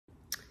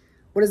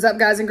What is up,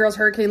 guys and girls?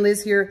 Hurricane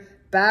Liz here,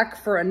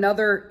 back for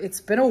another, it's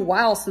been a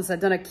while since I've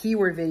done a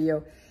keyword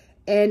video.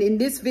 And in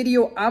this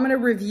video, I'm gonna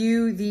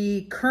review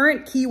the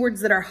current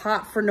keywords that are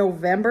hot for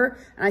November.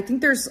 And I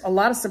think there's a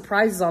lot of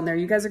surprises on there.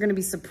 You guys are gonna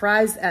be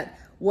surprised at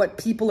what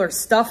people are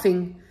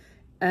stuffing,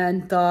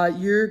 and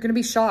you're gonna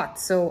be shocked.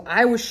 So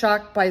I was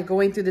shocked by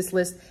going through this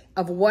list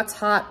of what's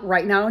hot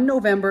right now in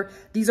November.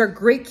 These are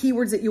great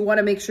keywords that you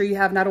wanna make sure you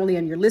have not only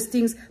on your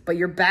listings, but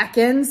your back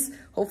ends.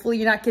 Hopefully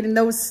you're not getting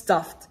those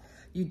stuffed,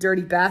 you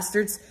dirty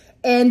bastards,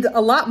 and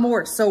a lot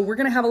more. So we're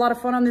gonna have a lot of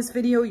fun on this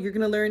video. You're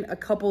gonna learn a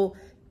couple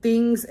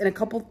things and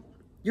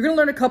you're gonna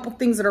learn a couple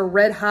things that are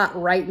red hot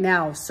right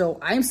now. So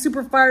I am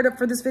super fired up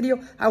for this video.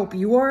 I hope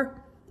you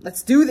are.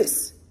 Let's do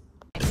this.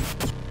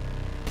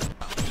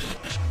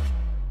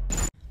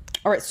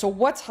 All right, so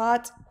what's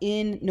hot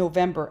in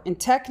November? And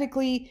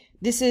technically,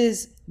 this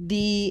is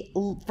the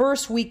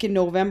first week in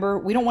November.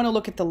 We don't want to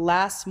look at the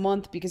last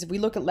month, because if we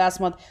look at last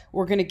month,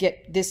 we're going to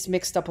get this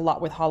mixed up a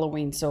lot with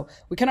Halloween. So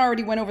we kind of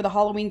already went over the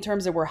Halloween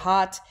terms that were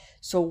hot.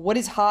 So what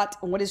is hot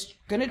and what is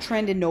going to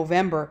trend in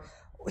November?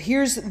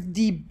 Here's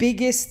the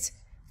biggest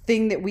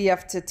thing that we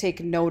have to take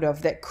note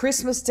of, that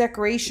Christmas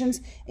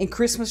decorations and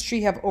Christmas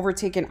tree have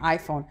overtaken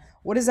iPhone.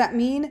 What does that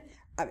mean?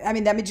 I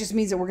mean, that just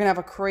means that we're going to have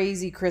a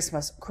crazy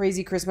Christmas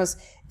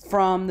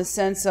from the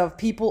sense of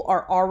people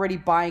are already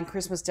buying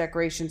Christmas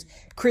decorations,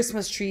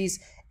 Christmas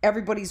trees.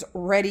 Everybody's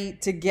ready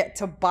to get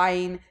to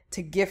buying,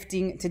 to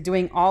gifting, to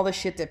doing all the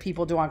shit that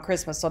people do on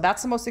Christmas. So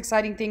that's the most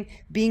exciting thing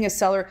being a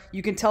seller.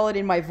 You can tell it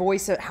in my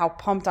voice at how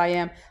pumped I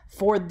am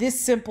for this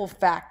simple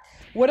fact.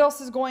 What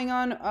else is going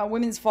on?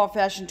 Women's Fall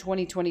Fashion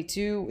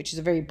 2022, which is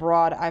a very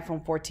broad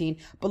iPhone 14.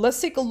 But let's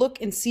take a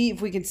look and see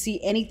if we can see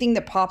anything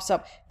that pops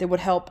up that would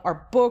help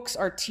our books,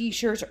 our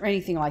t-shirts, or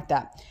anything like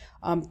that.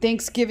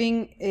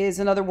 Thanksgiving is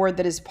another word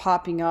that is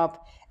popping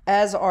up,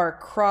 as are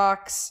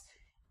Crocs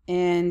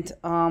and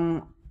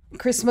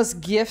Christmas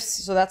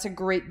gifts. So that's a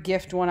great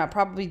gift one. I'll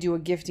probably do a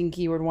gifting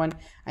keyword one.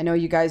 I know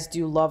you guys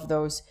do love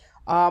those.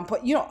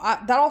 But, you know,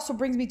 that also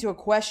brings me to a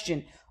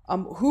question.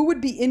 Who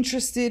would be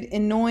interested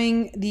in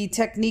knowing the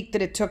technique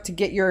that it took to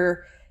get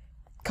your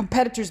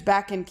competitors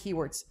back in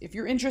keywords? If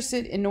you're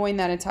interested in knowing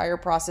that entire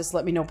process,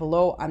 let me know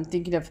below. I'm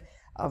thinking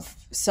of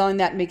selling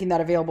that, making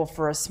that available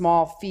for a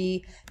small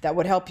fee that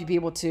would help you be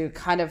able to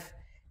kind of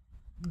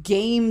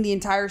game the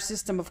entire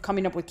system of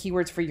coming up with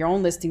keywords for your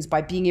own listings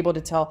by being able to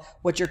tell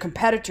what your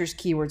competitors'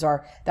 keywords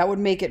are. That would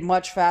make it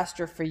much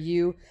faster for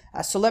you.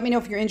 So let me know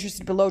if you're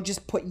interested below.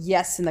 Just put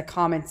yes in the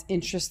comments,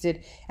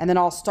 interested, and then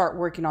I'll start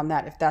working on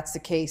that if that's the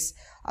case.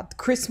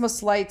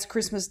 Christmas lights,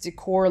 Christmas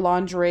decor,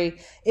 lingerie.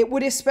 It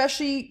would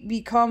especially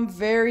become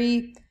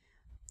very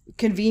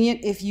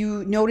convenient if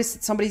you notice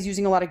that somebody's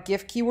using a lot of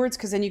gift keywords,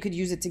 because then you could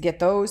use it to get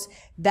those.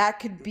 That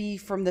could be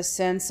from the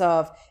sense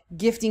of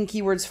gifting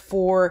keywords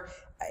for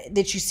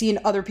that you see in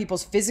other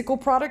people's physical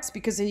products,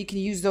 because then you can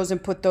use those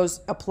and put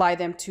those, apply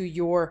them to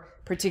your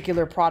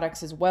particular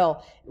products as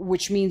well,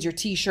 which means your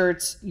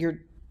t-shirts, your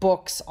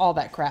books, all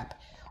that crap.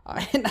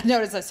 And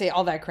notice I say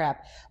all that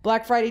crap.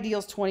 Black Friday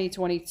deals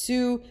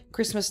 2022,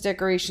 Christmas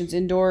decorations,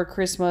 indoor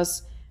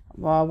Christmas,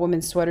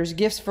 women's sweaters,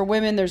 gifts for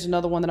women. There's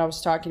another one that I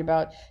was talking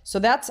about. So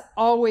that's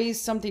always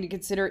something to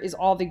consider, is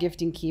all the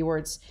gifting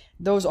keywords.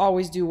 Those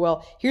always do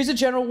well. Here's a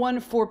general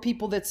one for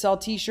people that sell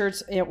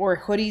t-shirts or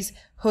hoodies.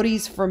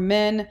 Hoodies for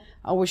men,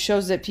 which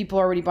shows that people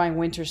are already buying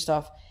winter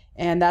stuff.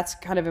 And that's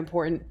kind of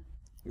important.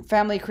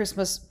 Family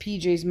Christmas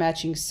PJs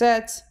matching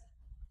sets.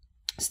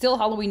 Still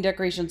Halloween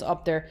decorations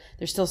up there.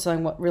 They're still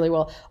selling really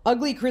well.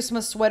 Ugly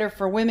Christmas sweater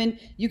for women.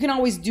 You can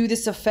always do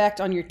this effect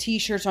on your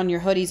t-shirts, on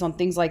your hoodies, on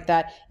things like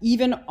that.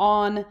 Even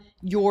on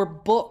your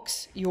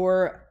books,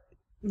 your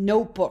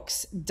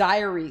notebooks,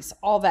 diaries,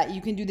 all that.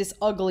 You can do this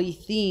ugly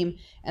theme,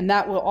 and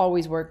that will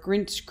always work.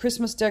 Grinch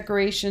Christmas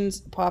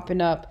decorations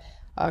popping up.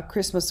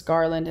 Christmas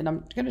garland. And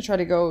I'm going to try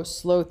to go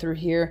slow through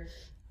here.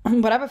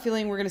 But I have a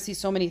feeling we're going to see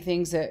so many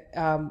things that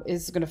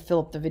is going to fill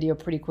up the video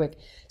pretty quick.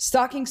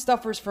 Stocking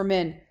stuffers for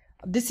men.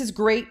 This is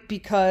great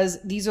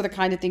because these are the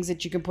kind of things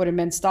that you can put in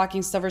men's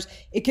stocking stuffers.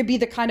 It could be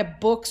the kind of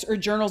books or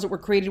journals that were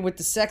created with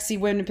the sexy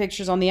women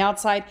pictures on the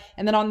outside,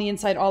 and then on the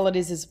inside, all it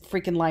is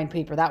freaking lined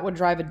paper. That would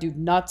drive a dude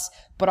nuts,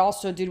 but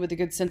also a dude with a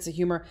good sense of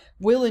humor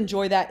will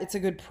enjoy that. It's a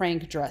good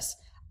prank dress.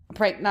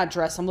 Prank, not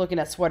dress. I'm looking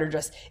at sweater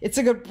dress. It's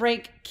a good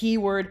prank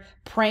keyword.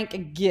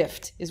 Prank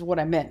gift is what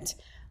I meant.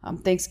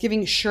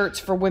 Thanksgiving shirts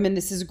for women.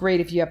 This is great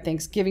if you have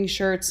Thanksgiving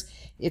shirts.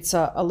 It's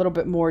a little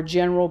bit more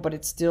general, but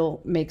it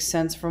still makes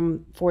sense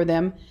for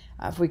them.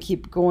 If we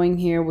keep going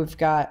here, we've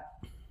got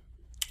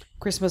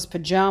Christmas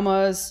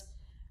pajamas,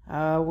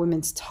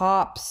 women's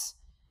tops,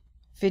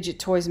 fidget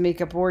toys,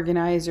 makeup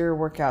organizer,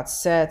 workout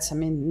sets. I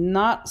mean,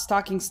 not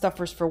stocking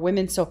stuffers for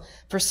women. So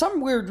for some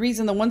weird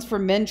reason, the ones for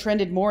men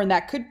trended more, and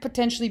that could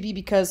potentially be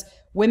because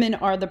women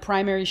are the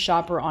primary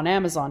shopper on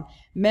Amazon.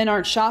 Men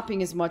aren't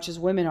shopping as much as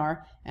women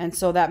are, and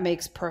so that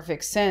makes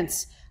perfect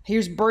sense.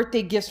 Here's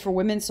birthday gifts for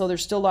women. So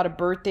there's still a lot of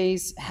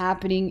birthdays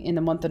happening in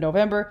the month of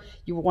November.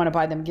 You would want to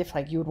buy them a gift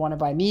like you would want to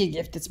buy me a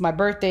gift. It's my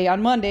birthday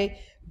on Monday.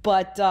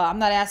 But I'm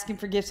not asking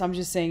for gifts. I'm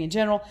just saying in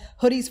general.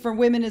 Hoodies for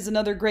women is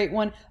another great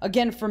one.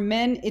 Again, for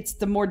men, it's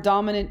the more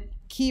dominant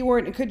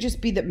keyword. It could just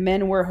be that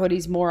men wear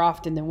hoodies more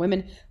often than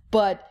women,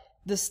 but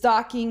the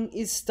stocking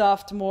is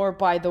stuffed more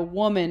by the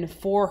woman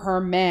for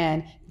her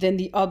man than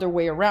the other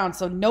way around.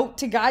 So note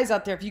to guys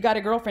out there, if you got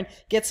a girlfriend,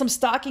 get some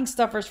stocking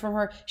stuffers from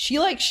her. She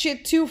likes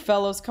shit too,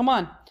 fellas. Come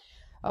on.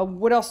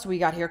 What else do we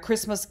got here?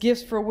 Christmas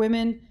gifts for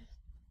women.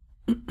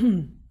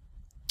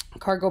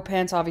 Cargo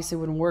pants obviously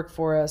wouldn't work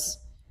for us.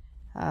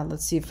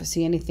 Let's see if I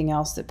see anything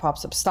else that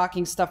pops up.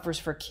 Stocking stuffers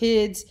for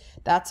kids.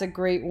 That's a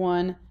great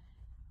one.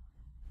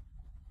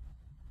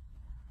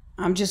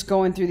 I'm just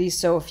going through these,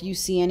 so if you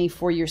see any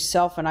for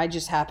yourself and I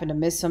just happen to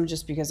miss them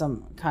just because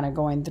I'm kind of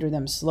going through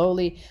them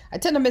slowly. I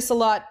tend to miss a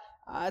lot.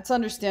 It's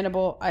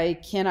understandable. I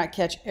cannot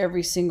catch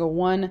every single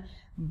one,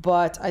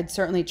 but I'd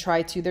certainly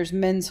try to. There's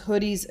men's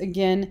hoodies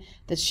again.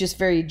 That's just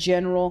very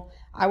general.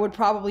 I would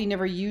probably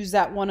never use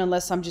that one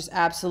unless I'm just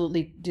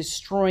absolutely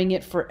destroying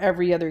it for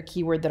every other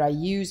keyword that I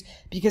use,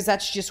 because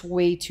that's just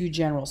way too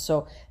general.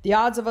 So the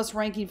odds of us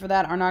ranking for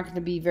that are not going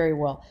to be very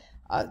well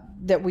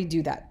that we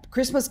do that.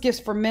 Christmas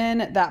gifts for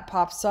men, that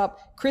pops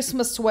up.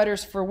 Christmas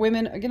sweaters for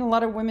women. Again, a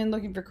lot of women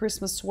looking for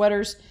Christmas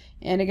sweaters.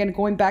 And again,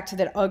 going back to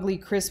that ugly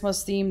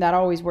Christmas theme, that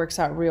always works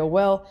out real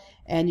well.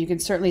 And you can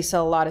certainly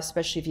sell a lot,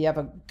 especially if you have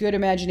a good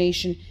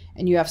imagination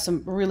and you have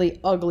some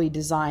really ugly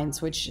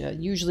designs, which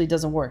usually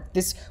doesn't work.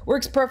 This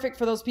works perfect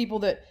for those people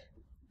that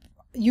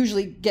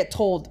usually get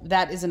told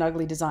that is an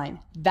ugly design.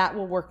 That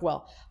will work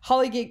well.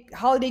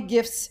 Holiday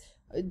gifts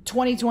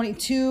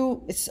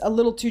 2022, it's a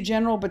little too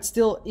general, but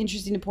still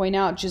interesting to point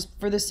out, just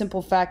for the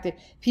simple fact that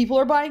people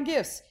are buying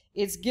gifts.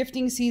 It's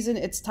gifting season.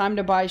 It's time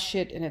to buy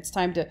shit, and it's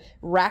time to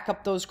rack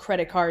up those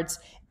credit cards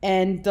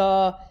and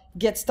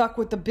get stuck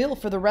with the bill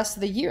for the rest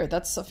of the year.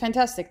 That's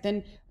fantastic.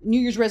 Then New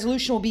Year's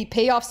resolution will be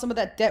pay off some of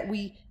that debt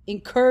we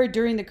incurred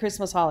during the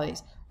Christmas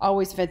holidays.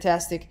 Always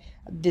fantastic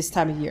this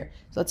time of year.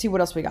 So let's see what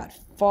else we got.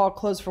 Fall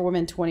clothes for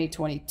women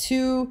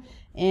 2022.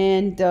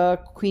 And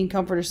Queen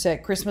Comforter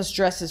set. Christmas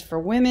dresses for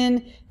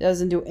women.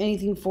 Doesn't do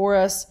anything for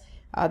us.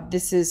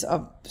 This is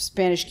a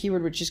Spanish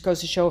keyword, which just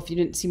goes to show, if you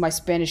didn't see my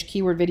Spanish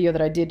keyword video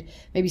that I did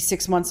maybe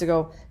 6 months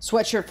ago.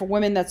 Sweatshirt for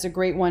women, that's a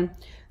great one.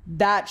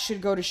 That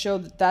should go to show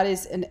that that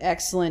is an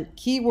excellent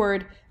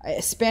keyword.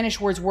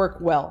 Spanish words work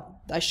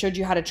well. I showed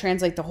you how to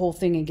translate the whole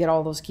thing and get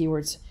all those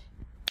keywords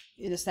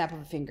in a snap of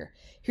a finger.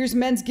 Here's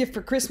men's gift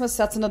for Christmas.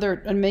 That's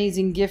another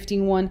amazing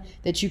gifting one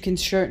that you can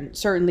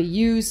certainly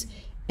use.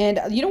 And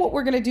you know what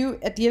we're going to do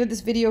at the end of this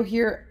video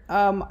here?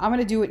 I'm going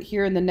to do it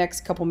here in the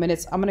next couple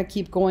minutes. I'm going to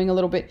keep going a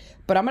little bit,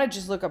 but I'm going to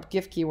just look up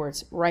gift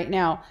keywords right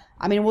now.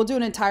 I mean, we'll do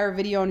an entire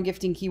video on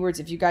gifting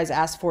keywords. If you guys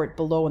ask for it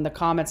below in the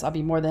comments, I'll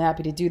be more than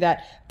happy to do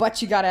that.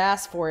 But you got to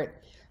ask for it.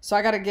 So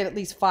I got to get at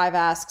least 5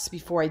 asks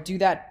before I do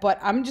that. But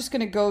I'm just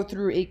going to go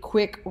through a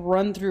quick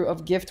run through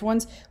of gift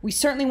ones. We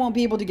certainly won't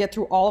be able to get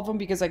through all of them,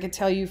 because I can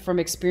tell you from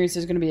experience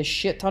there's going to be a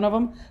shit ton of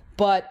them.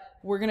 But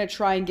we're going to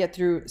try and get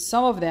through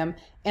some of them.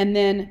 And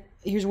then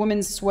here's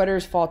women's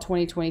sweaters, fall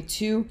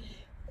 2022.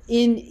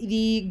 In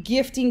the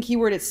gifting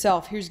keyword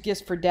itself, here's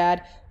gifts for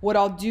dad. What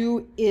I'll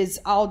do is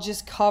I'll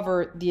just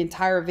cover the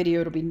entire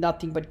video. It'll be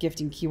nothing but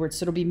gifting keywords.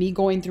 So it'll be me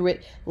going through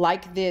it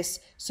like this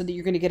so that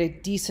you're going to get a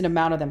decent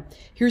amount of them.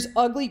 Here's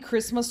ugly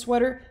Christmas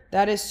sweater.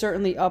 That is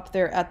certainly up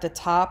there at the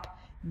top.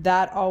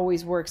 That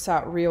always works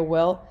out real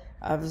well.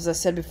 As I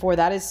said before,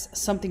 that is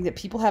something that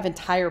people have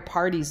entire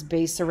parties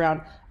based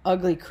around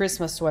ugly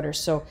Christmas sweaters.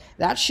 So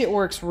that shit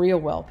works real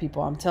well,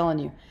 people. I'm telling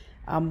you.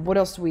 What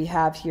else do we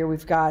have here?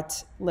 We've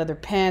got leather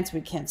pants. We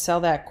can't sell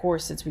that.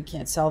 Corsets, we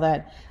can't sell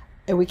that.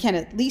 And we can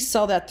at least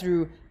sell that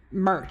through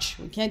merch.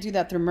 We can't do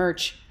that through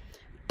merch,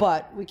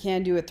 but we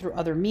can do it through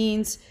other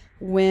means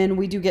when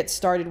we do get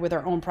started with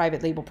our own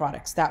private label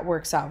products. That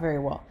works out very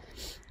well.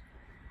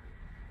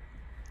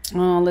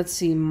 Let's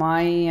see.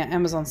 My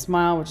Amazon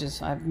Smile, which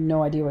is, I have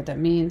no idea what that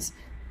means,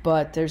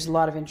 but there's a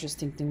lot of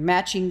interesting things.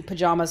 Matching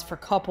pajamas for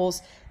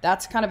couples.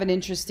 That's kind of an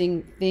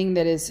interesting thing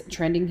that is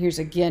trending. Here's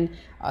again,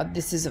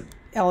 this is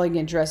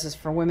elegant dresses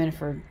for women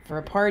for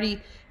a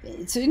party.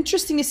 It's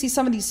interesting to see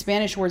some of these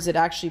Spanish words that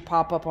actually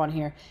pop up on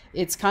here.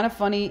 It's kind of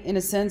funny in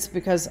a sense,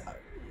 because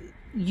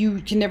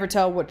you can never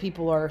tell what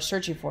people are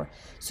searching for.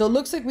 So it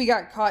looks like we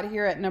got caught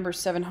here at number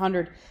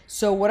 700.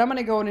 So what I'm going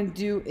to go in and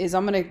do is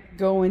I'm going to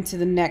go into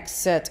the next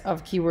set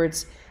of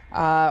keywords.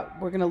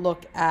 We're going to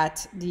look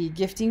at the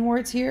gifting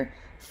words here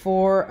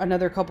for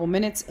another couple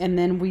minutes, and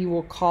then we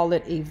will call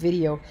it a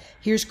video.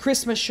 Here's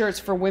Christmas shirts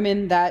for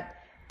women.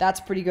 That's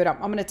pretty good. I'm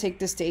going to take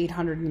this to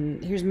 800.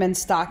 And here's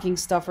men's stocking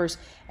stuffers,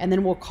 and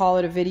then we'll call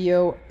it a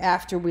video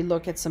after we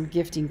look at some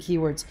gifting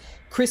keywords.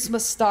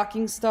 Christmas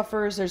stocking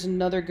stuffers. There's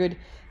another good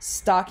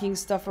stocking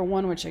stuffer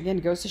one, which again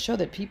goes to show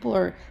that people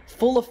are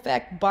full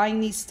effect buying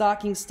these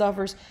stocking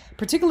stuffers.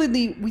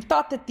 Particularly, we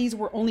thought that these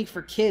were only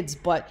for kids,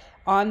 but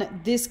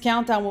on this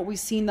countdown, what we've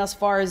seen thus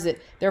far is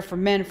that they're for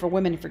men, for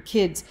women, for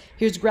kids.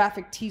 Here's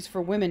graphic tees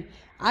for women.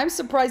 I'm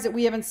surprised that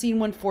we haven't seen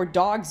one for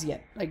dogs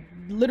yet. Like,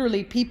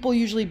 literally, people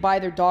usually buy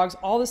their dogs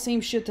all the same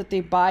shit that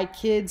they buy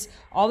kids,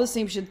 all the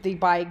same shit that they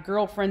buy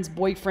girlfriends,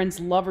 boyfriends,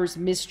 lovers,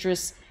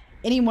 mistress,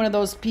 any one of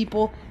those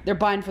people, they're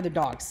buying for their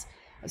dogs.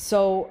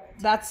 So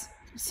that's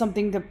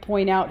something to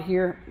point out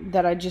here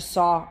that I just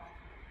saw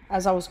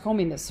as I was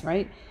combing this,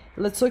 right?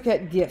 Let's look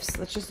at gifts.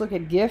 Let's just look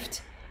at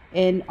gift.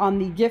 And on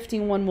the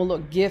gifting one, we'll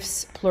look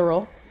gifts,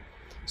 plural.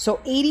 So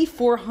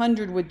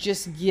 8,400 with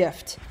just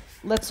gift.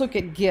 Let's look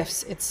at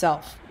gifts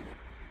itself.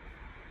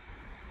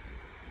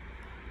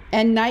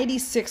 And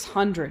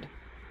 9,600.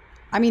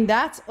 I mean,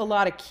 that's a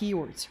lot of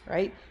keywords,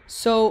 right?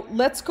 So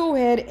let's go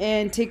ahead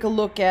and take a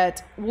look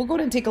at, we'll go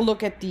ahead and take a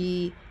look at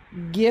the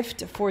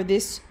gift for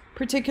this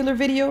particular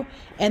video.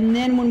 And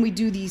then when we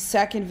do the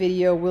second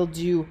video, we'll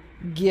do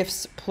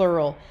gifts,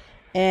 plural.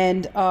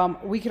 And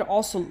we could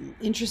also,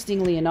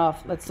 interestingly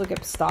enough, let's look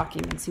at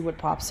stocking and see what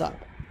pops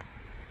up.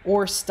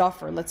 Or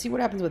stuffer. Let's see what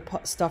happens with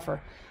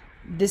stuffer.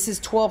 This is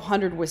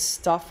 1,200 with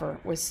stuffer,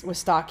 with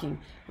stocking.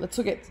 Let's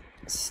look at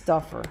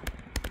stuffer.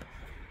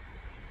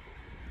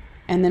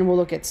 And then we'll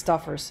look at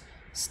stuffers.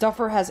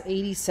 Stuffer has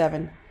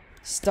 87.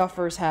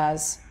 Stuffers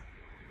has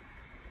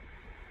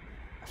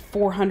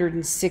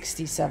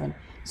 467.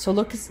 So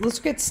let's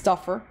look at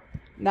stuffer.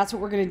 And that's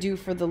what we're going to do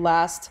for the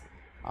last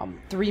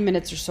 3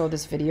 minutes or so of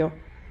this video.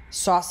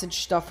 Sausage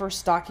stuffer,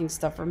 stocking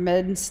stuffer,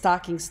 men's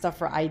stocking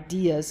stuffer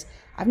ideas.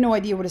 I have no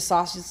idea what a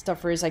sausage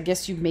stuffer is. I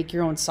guess you make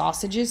your own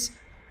sausages,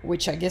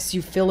 which I guess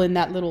you fill in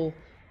that little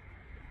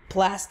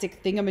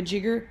plastic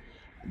thingamajigger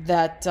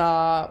that,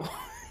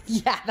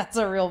 yeah, that's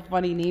a real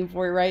funny name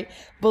for it, right?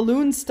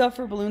 Balloon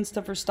stuffer,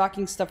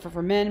 stocking stuffer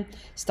for men,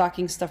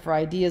 stocking stuffer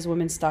ideas,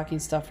 women's stocking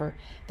stuffer.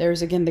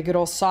 There's again the good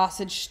old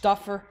sausage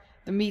stuffer,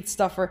 the meat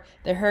stuffer,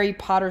 the Harry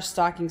Potter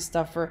stocking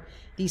stuffer,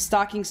 the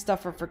stocking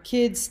stuffer for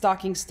kids,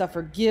 stocking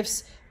stuffer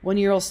gifts,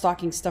 1-year-old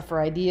stocking stuffer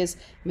ideas.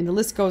 I mean, the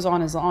list goes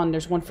on as on.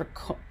 There's one for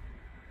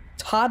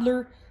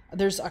toddler.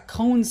 There's a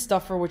cone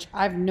stuffer, which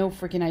I have no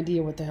freaking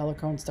idea what the hell a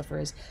cone stuffer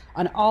is.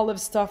 An olive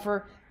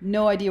stuffer,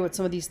 no idea what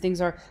some of these things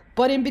are.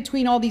 But in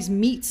between all these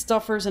meat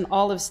stuffers and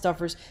olive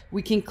stuffers,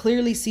 we can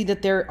clearly see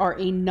that there are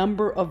a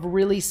number of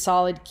really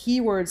solid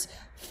keywords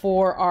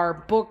for our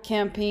book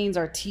campaigns,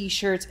 our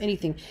t-shirts,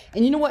 anything.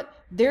 And you know what?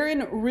 They're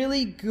in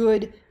really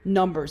good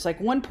numbers. Like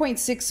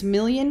 1.6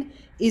 million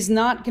is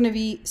not going to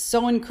be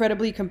so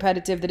incredibly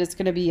competitive that it's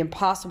going to be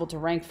impossible to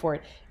rank for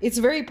it. It's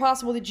very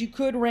possible that you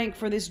could rank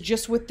for this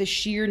just with the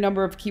sheer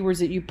number of keywords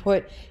that you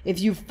put. If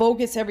you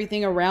focus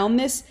everything around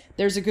this,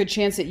 there's a good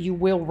chance that you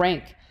will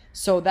rank.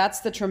 So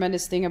that's the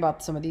tremendous thing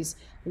about some of these.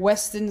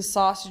 Weston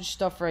sausage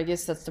stuffer, I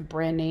guess that's the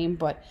brand name,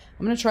 but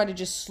I'm going to try to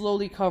just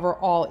slowly cover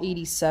all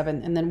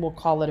 87 and then we'll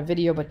call it a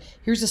video. But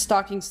here's a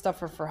stocking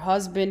stuffer for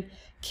husband,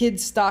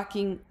 kids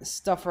stocking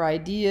stuffer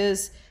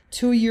ideas,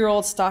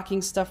 2-year-old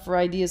stocking stuffer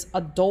ideas,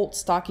 adult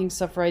stocking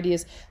stuffer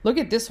ideas. Look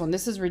at this one.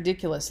 This is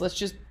ridiculous. Let's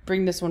just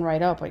bring this one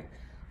right up. Like,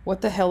 what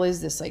the hell is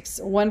this? Like,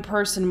 one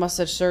person must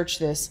have searched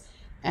this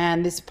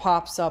and this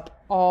pops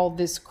up all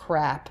this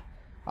crap.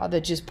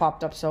 That just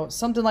popped up. So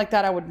something like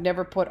that I would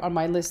never put on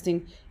my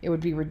listing. It would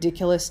be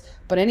ridiculous.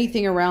 But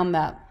anything around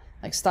that,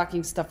 like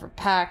stocking stuffer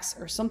packs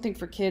or something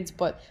for kids,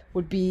 but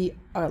would be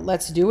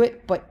let's do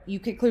it. But you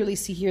can clearly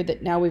see here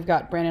that now we've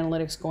got brand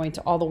analytics going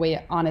to all the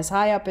way on as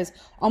high up as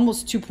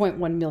almost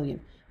 2.1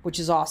 million, which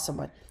is awesome.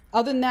 But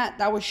other than that,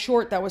 that was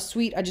short, that was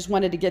sweet. I just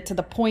wanted to get to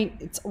the point.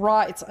 It's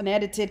raw, it's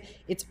unedited,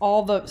 it's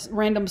all the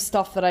random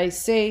stuff that I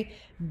say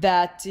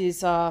that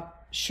is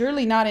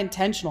surely not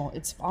intentional.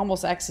 It's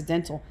almost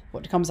accidental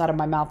what comes out of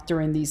my mouth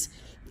during these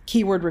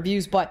keyword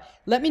reviews. But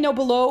let me know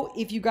below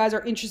if you guys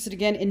are interested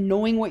again in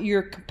knowing what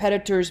your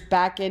competitors'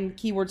 back-end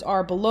keywords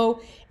are below,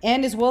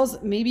 and as well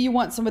as maybe you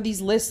want some of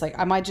these lists. Like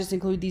I might just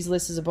include these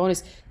lists as a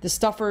bonus. The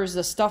stuffers,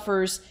 the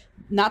stuffers,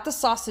 not the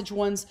sausage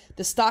ones,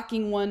 the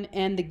stocking one,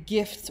 and the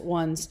gift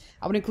ones.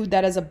 I would include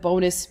that as a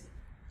bonus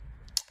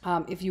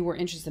if you were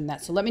interested in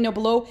that. So let me know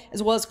below,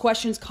 as well as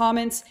questions,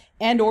 comments,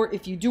 and or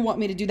if you do want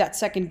me to do that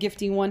second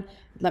gifting one,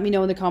 let me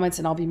know in the comments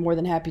and I'll be more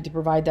than happy to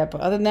provide that.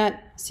 But other than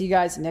that, see you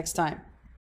guys next time.